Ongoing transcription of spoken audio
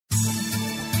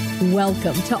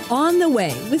Welcome to On the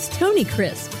Way with Tony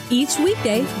Crisp. Each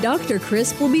weekday, Dr.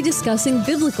 Crisp will be discussing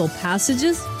biblical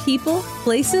passages, people,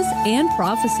 places, and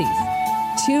prophecies.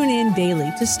 Tune in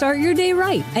daily to start your day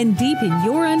right and deepen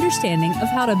your understanding of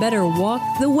how to better walk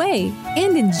the way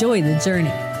and enjoy the journey.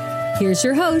 Here's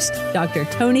your host, Dr.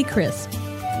 Tony Crisp.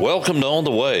 Welcome to On the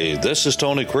Way. This is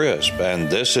Tony Crisp, and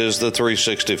this is the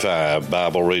 365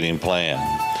 Bible Reading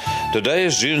Plan. Today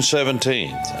is June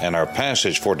 17th, and our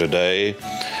passage for today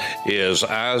is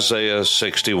Isaiah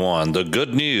 61, the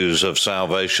good news of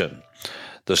salvation.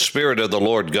 The Spirit of the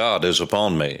Lord God is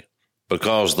upon me,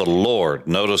 because the Lord,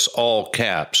 notice all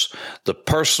caps, the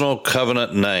personal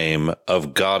covenant name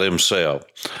of God Himself,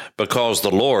 because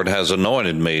the Lord has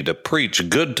anointed me to preach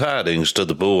good tidings to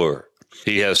the poor.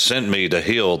 He has sent me to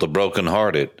heal the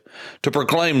brokenhearted, to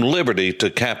proclaim liberty to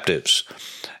captives,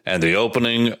 and the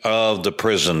opening of the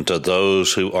prison to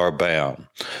those who are bound,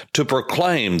 to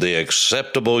proclaim the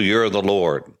acceptable year of the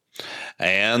Lord,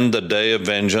 and the day of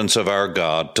vengeance of our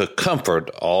God, to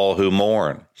comfort all who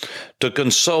mourn, to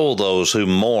console those who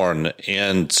mourn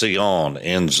in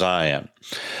Zion,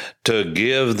 to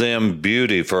give them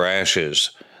beauty for ashes,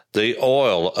 the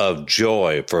oil of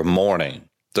joy for mourning,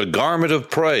 the garment of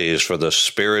praise for the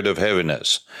spirit of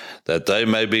heaviness, that they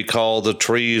may be called the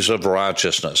trees of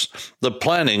righteousness, the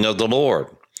planting of the Lord,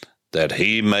 that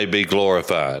He may be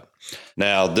glorified.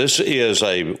 Now, this is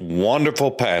a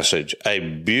wonderful passage, a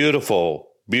beautiful,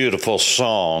 beautiful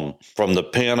song from the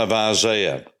pen of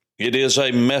Isaiah. It is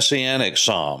a messianic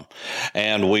psalm,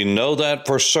 and we know that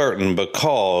for certain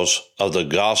because of the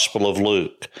Gospel of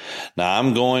Luke. Now,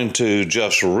 I'm going to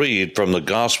just read from the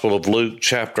Gospel of Luke,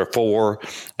 chapter 4,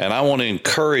 and I want to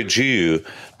encourage you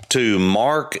to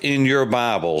mark in your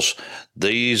Bibles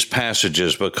these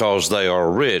passages because they are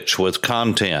rich with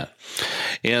content.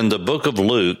 In the book of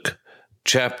Luke,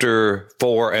 chapter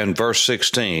 4 and verse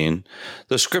 16,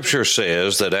 the scripture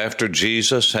says that after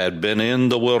Jesus had been in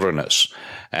the wilderness,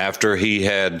 after he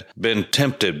had been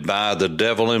tempted by the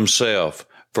devil himself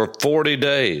for 40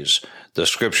 days, the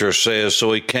scripture says,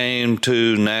 so he came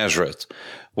to Nazareth,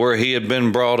 where he had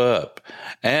been brought up.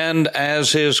 And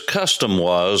as his custom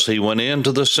was, he went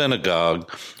into the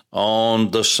synagogue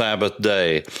on the Sabbath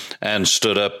day and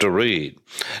stood up to read.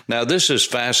 Now, this is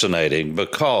fascinating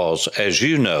because, as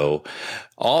you know,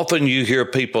 often you hear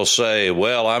people say,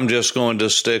 well, I'm just going to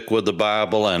stick with the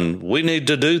Bible, and we need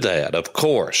to do that, of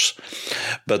course.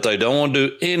 But they don't want to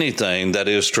do anything that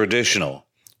is traditional.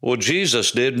 Well,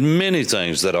 Jesus did many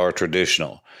things that are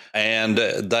traditional, and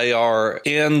they are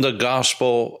in the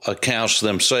gospel accounts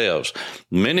themselves.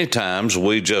 Many times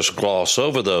we just gloss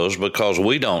over those because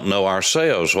we don't know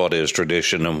ourselves what is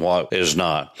tradition and what is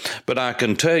not. But I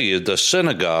can tell you the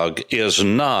synagogue is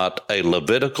not a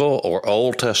Levitical or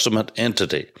Old Testament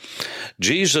entity.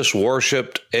 Jesus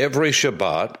worshiped every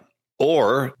Shabbat,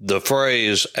 or the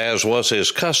phrase, as was his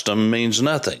custom, means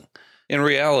nothing. In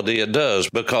reality, it does,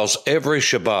 because every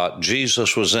Shabbat,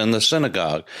 Jesus was in the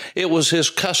synagogue. It was his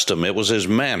custom. It was his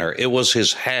manner. It was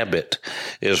his habit,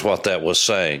 is what that was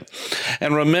saying.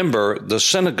 And remember, the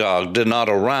synagogue did not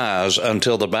arise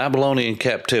until the Babylonian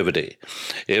captivity.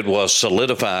 It was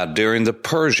solidified during the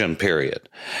Persian period,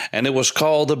 and it was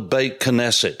called the Beit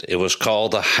Knesset. It was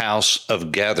called the House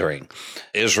of Gathering.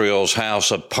 Israel's House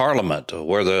of Parliament,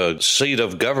 where the seat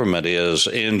of government is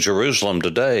in Jerusalem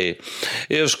today,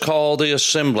 is called the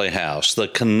Assembly House, the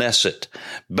Knesset.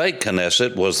 Beit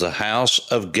Knesset was the House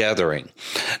of Gathering.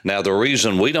 Now, the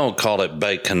reason we don't call it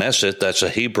Beit Knesset, that's a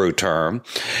Hebrew term,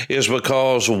 is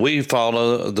because we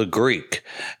follow the Greek,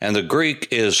 and the Greek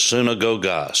is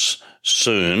synagogos.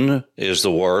 Sun is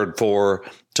the word for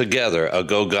together.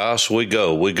 Agogos, we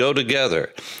go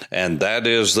together, and that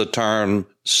is the term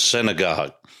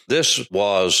synagogue. This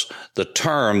was the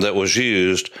term that was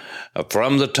used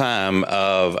from the time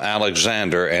of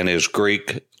Alexander and his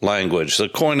Greek language, the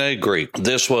Koine Greek.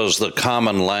 This was the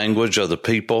common language of the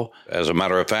people. As a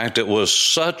matter of fact, it was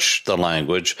such the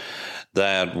language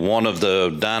that one of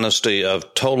the dynasty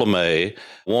of Ptolemy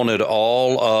wanted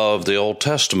all of the Old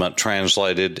Testament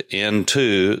translated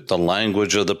into the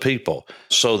language of the people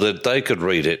so that they could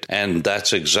read it, and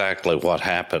that's exactly what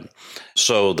happened.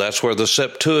 So that's where the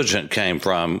Septuagint came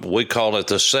from. We call it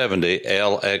the 70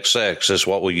 LXX is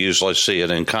what we usually see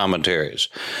it in commentaries.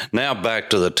 Now back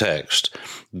to the text.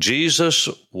 Jesus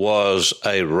was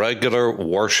a regular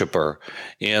worshiper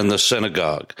in the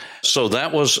synagogue. So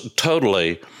that was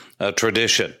totally a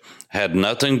tradition. Had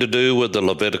nothing to do with the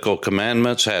Levitical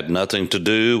commandments, had nothing to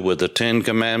do with the Ten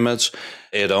Commandments.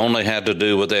 It only had to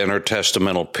do with the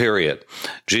intertestamental period.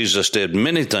 Jesus did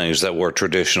many things that were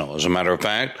traditional. As a matter of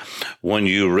fact, when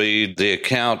you read the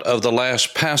account of the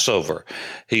last Passover,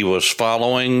 he was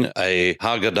following a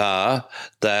Haggadah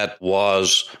that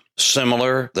was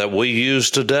similar that we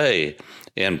use today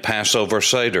in Passover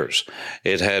Seders.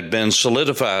 It had been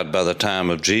solidified by the time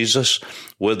of Jesus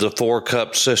with the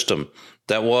 4-cup system.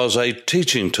 That was a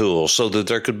teaching tool so that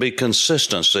there could be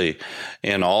consistency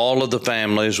in all of the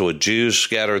families with Jews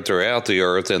scattered throughout the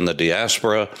earth in the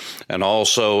diaspora and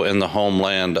also in the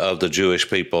homeland of the Jewish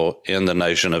people in the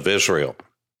nation of Israel.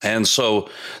 And so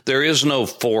there is no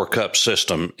 4-cup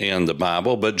system in the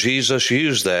Bible, but Jesus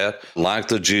used that like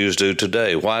the Jews do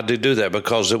today. Why did he do that?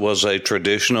 Because it was a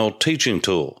traditional teaching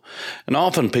tool. And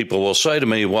often people will say to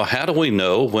me, well, how do we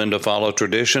know when to follow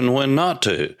tradition, when not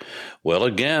to? Well,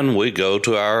 again, we go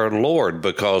to our Lord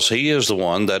because he is the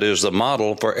one that is the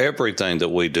model for everything that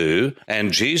we do.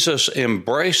 And Jesus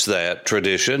embraced that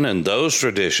tradition and those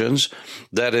traditions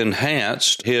that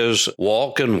enhanced his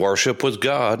walk and worship with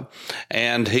God.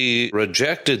 And he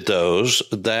rejected those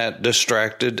that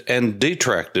distracted and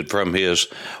detracted from his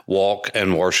walk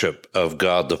and worship of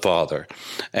God the Father.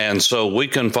 And so we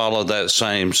can follow that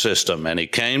same system. And he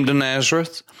came to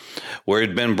Nazareth, where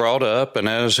he'd been brought up, and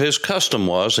as his custom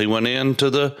was, he went into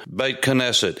the Beit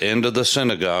Knesset, into the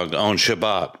synagogue on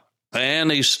Shabbat,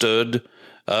 and he stood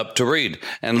up to read.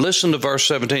 And listen to verse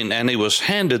 17, and he was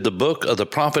handed the book of the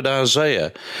prophet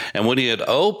Isaiah. And when he had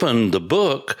opened the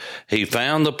book, he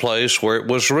found the place where it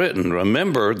was written.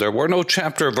 Remember, there were no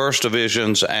chapter-verse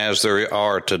divisions as there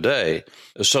are today.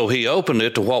 So he opened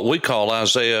it to what we call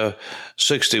Isaiah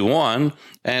 61,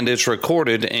 and it's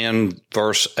recorded in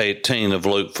verse 18 of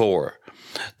Luke 4.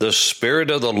 The Spirit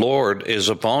of the Lord is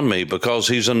upon me because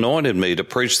he's anointed me to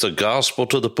preach the gospel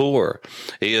to the poor.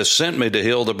 He has sent me to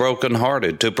heal the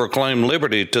brokenhearted, to proclaim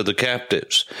liberty to the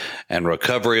captives and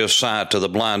recovery of sight to the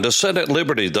blind, to set at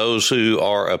liberty those who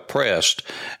are oppressed,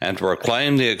 and to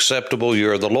proclaim the acceptable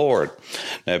year of the Lord.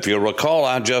 Now, if you'll recall,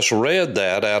 I just read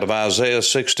that out of Isaiah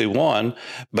 61,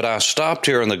 but I stopped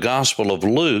here in the Gospel of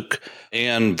Luke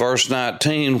in verse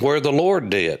 19 where the Lord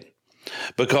did.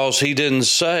 Because he didn't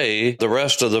say the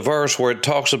rest of the verse where it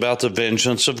talks about the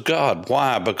vengeance of God.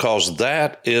 Why? Because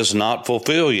that is not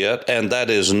fulfilled yet, and that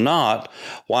is not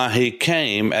why he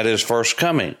came at his first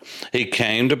coming. He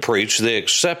came to preach the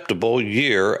acceptable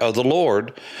year of the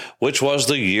Lord, which was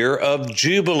the year of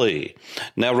Jubilee.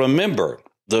 Now remember,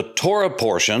 the Torah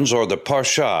portions, or the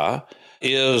Parsha,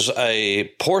 is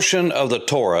a portion of the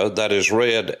Torah that is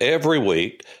read every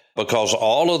week, because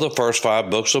all of the first 5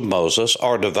 books of Moses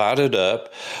are divided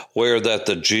up where that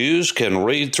the Jews can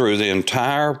read through the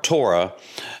entire Torah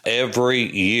every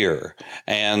year.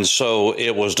 And so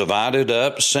it was divided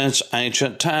up since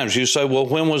ancient times. You say, well,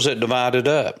 when was it divided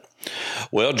up?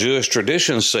 Well, Jewish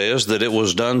tradition says that it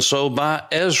was done so by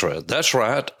Ezra. That's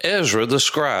right, Ezra the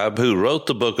scribe who wrote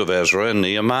the book of Ezra and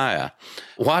Nehemiah.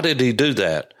 Why did he do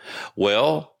that?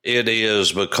 Well, it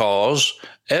is because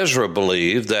Ezra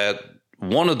believed that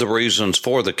one of the reasons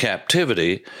for the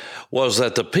captivity was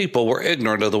that the people were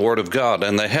ignorant of the Word of God,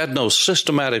 and they had no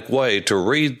systematic way to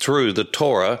read through the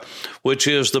Torah, which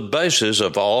is the basis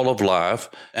of all of life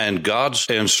and God's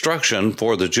instruction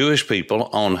for the Jewish people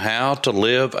on how to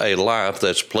live a life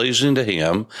that's pleasing to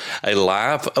Him, a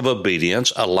life of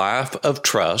obedience, a life of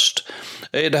trust.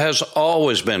 It has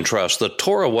always been trust. The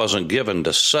Torah wasn't given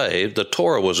to save. The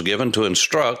Torah was given to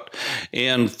instruct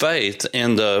in faith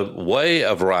in the way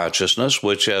of righteousness,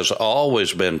 which has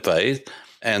always been faith,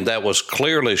 and that was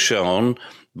clearly shown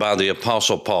by the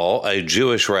Apostle Paul, a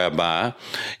Jewish rabbi,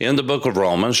 in the book of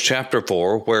Romans, chapter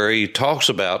 4, where he talks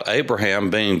about Abraham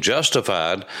being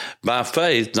justified by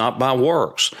faith, not by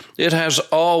works. It has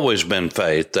always been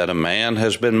faith that a man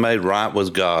has been made right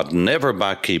with God, never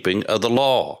by keeping of the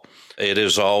law. It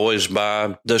is always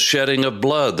by the shedding of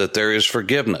blood that there is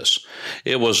forgiveness.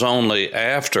 It was only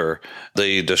after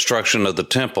the destruction of the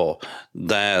temple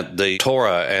that the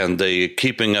Torah and the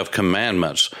keeping of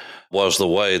commandments was the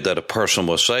way that a person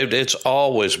was saved. It's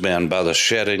always been by the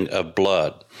shedding of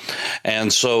blood.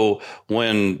 And so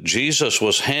when Jesus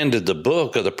was handed the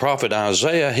book of the prophet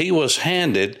Isaiah, he was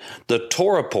handed the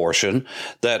Torah portion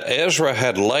that Ezra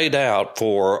had laid out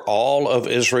for all of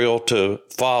Israel to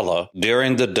follow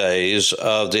during the days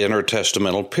of the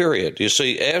intertestamental period. You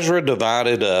see, Ezra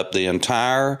divided up the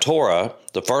entire Torah,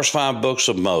 the first 5 books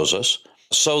of Moses,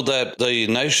 so that the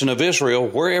nation of Israel,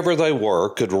 wherever they were,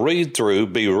 could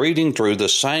be reading through the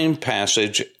same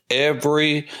passage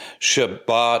every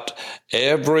Shabbat,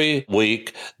 every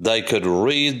week, they could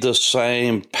read the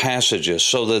same passages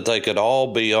so that they could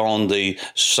all be on the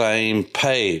same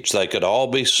page. They could all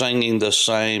be singing the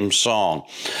same song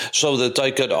so that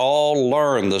they could all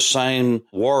learn the same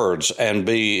words and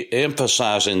be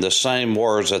emphasizing the same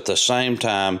words at the same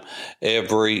time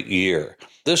every year.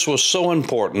 This was so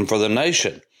important for the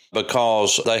nation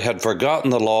because they had forgotten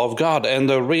the law of God. And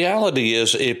the reality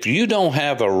is, if you don't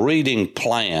have a reading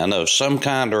plan of some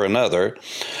kind or another,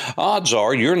 odds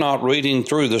are you're not reading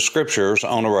through the scriptures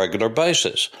on a regular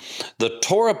basis. The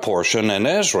Torah portion in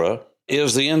Ezra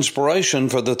is the inspiration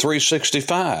for the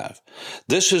 365.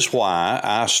 This is why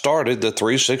I started the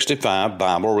 365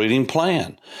 Bible reading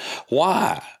plan.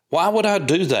 Why? Why would I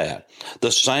do that?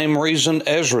 The same reason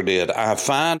Ezra did. I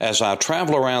find as I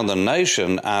travel around the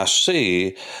nation, I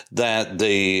see that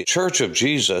the Church of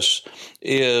Jesus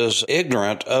is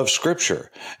ignorant of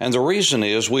Scripture. And the reason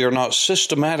is we are not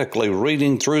systematically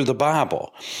reading through the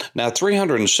Bible. Now,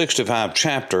 365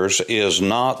 chapters is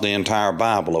not the entire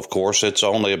Bible, of course. It's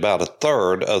only about a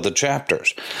third of the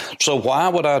chapters. So why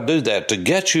would I do that? To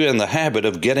get you in the habit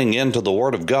of getting into the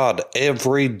Word of God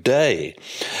every day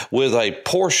with a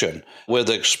portion,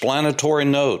 with explanatory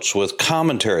notes, with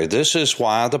commentary. This is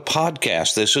why the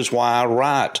podcast, this is why I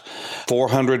write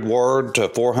 400 word to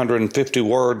 450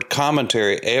 word commentary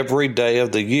every day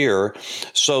of the year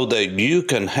so that you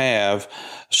can have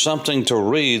something to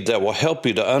read that will help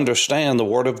you to understand the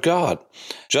Word of God.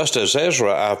 Just as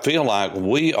Ezra, I feel like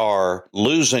we are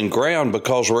losing ground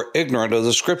because we're ignorant of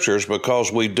the Scriptures,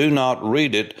 because we do not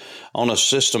read it on a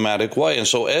systematic way. And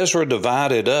so Ezra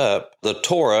divided up the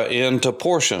Torah into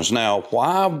portions. Now,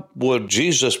 why would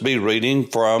Jesus be reading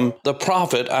from the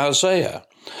prophet Isaiah?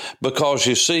 Because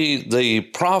you see, the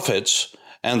prophets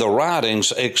and the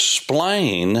writings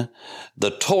explain the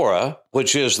Torah,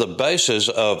 which is the basis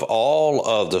of all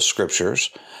of the scriptures,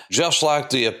 just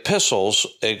like the epistles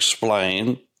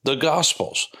explain the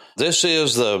Gospels. This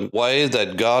is the way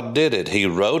that God did it. He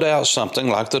wrote out something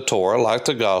like the Torah, like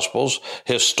the Gospels,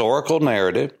 historical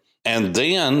narrative, and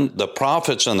then the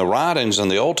prophets and the writings in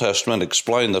the Old Testament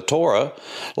explain the Torah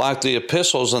like the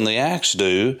epistles and the Acts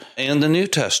do in the New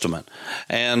Testament.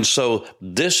 And so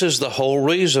this is the whole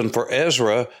reason for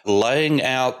Ezra laying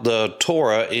out the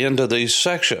Torah into these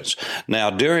sections.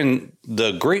 Now, during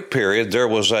the Greek period, there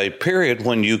was a period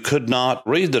when you could not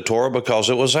read the Torah because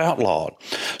it was outlawed.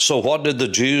 So what did the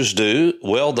Jews do?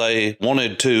 Well, they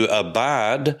wanted to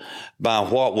abide by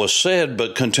what was said,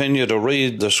 but continue to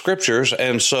read the scriptures.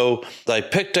 And so they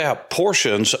picked out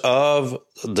portions of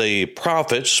the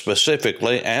prophets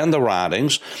specifically and the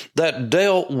writings that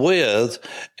dealt with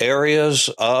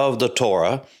areas of the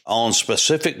Torah on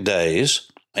specific days.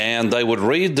 And they would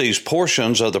read these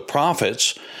portions of the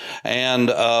prophets and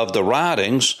of the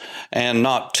writings and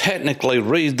not technically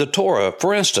read the Torah.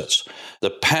 For instance, the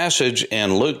passage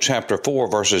in Luke chapter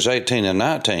 4, verses 18 and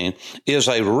 19 is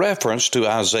a reference to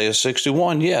Isaiah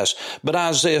 61, yes, but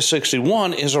Isaiah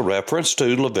 61 is a reference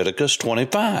to Leviticus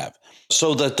 25,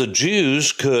 so that the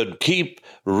Jews could keep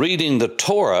reading the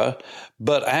Torah,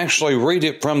 but actually read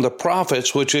it from the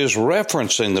prophets, which is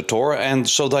referencing the Torah, and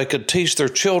so they could teach their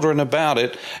children about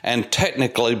it and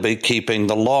technically be keeping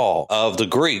the law of the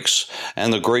Greeks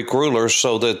and the Greek rulers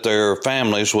so that their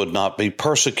families would not be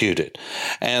persecuted.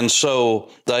 And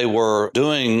so they were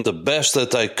doing the best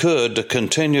that they could to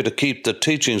continue to keep the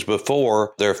teachings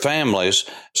before their families.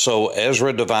 So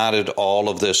Ezra divided all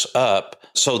of this up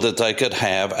so that they could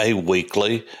have a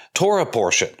weekly Torah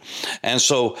portion. And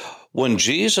so when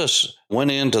Jesus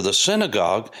went into the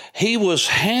synagogue, he was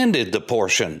handed the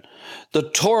portion, the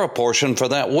Torah portion for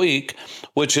that week,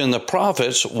 which in the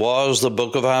prophets was the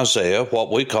book of Isaiah,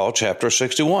 what we call chapter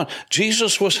 61.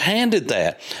 Jesus was handed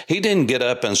that. He didn't get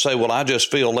up and say, well, I just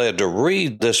feel led to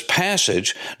read this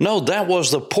passage. No, that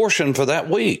was the portion for that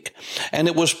week. And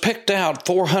it was picked out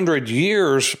 400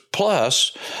 years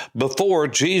plus before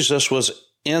Jesus was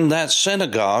in that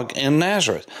synagogue in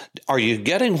Nazareth. Are you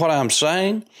getting what I'm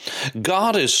saying?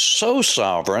 God is so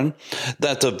sovereign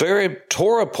that the very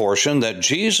Torah portion that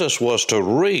Jesus was to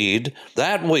read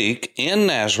that week in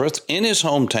Nazareth, in his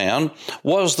hometown,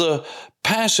 was the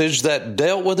passage that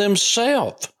dealt with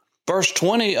himself. Verse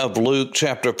 20 of Luke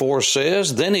chapter 4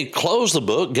 says, then he closed the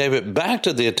book, gave it back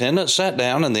to the attendant, sat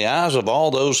down, and the eyes of all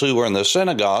those who were in the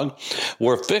synagogue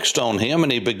were fixed on him,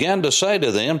 and he began to say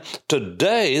to them,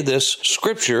 today this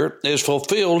scripture is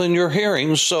fulfilled in your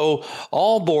hearing. So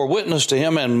all bore witness to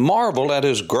him and marveled at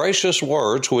his gracious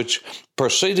words, which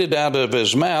proceeded out of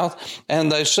his mouth,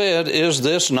 and they said, "Is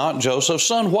this not Joseph's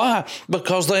son?" Why?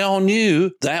 Because they all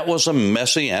knew that was a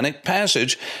messianic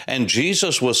passage, and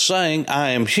Jesus was saying, "I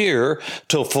am here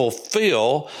to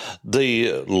fulfill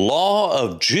the law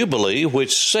of Jubilee,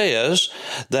 which says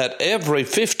that every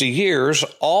 50 years,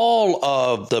 all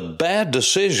of the bad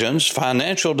decisions,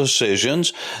 financial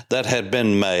decisions that had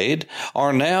been made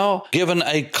are now given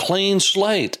a clean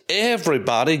slate.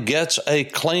 Everybody gets a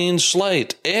clean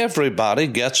slate. Everybody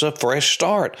gets a fresh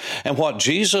start." And what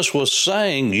Jesus was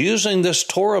saying, using this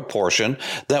Torah portion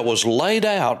that was laid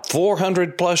out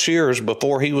 400 plus years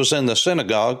before he was in the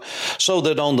synagogue, so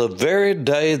that on the very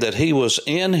day that he was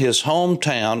in his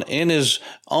hometown, in his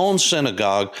own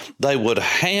synagogue, they would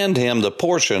hand him the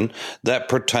portion that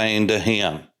pertained to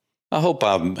him. I hope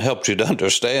I've helped you to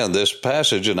understand this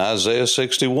passage in Isaiah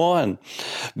 61,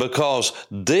 because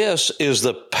this is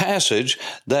the passage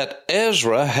that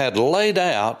Ezra had laid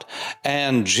out,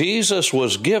 and Jesus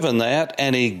was given that,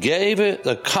 and he gave it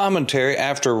the commentary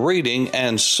after reading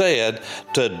and said,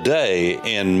 "Today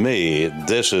in me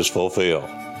this is fulfilled."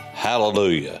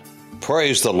 Hallelujah.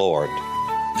 Praise the Lord.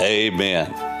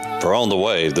 Amen. For On the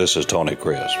Way, this is Tony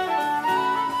Crisp.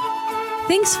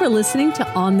 Thanks for listening to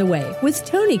On the Way with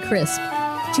Tony Crisp.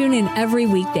 Tune in every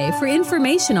weekday for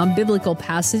information on biblical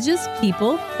passages,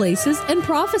 people, places, and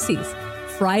prophecies.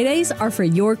 Fridays are for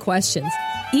your questions.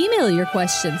 Email your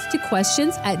questions to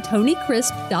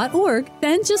questions@tonycrisp.org.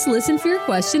 Then just listen for your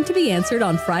question to be answered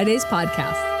on Friday's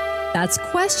podcast. That's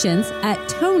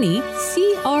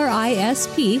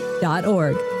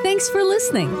questions@tonycrisp.org. Thanks for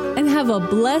listening and have a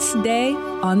blessed day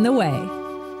on the way.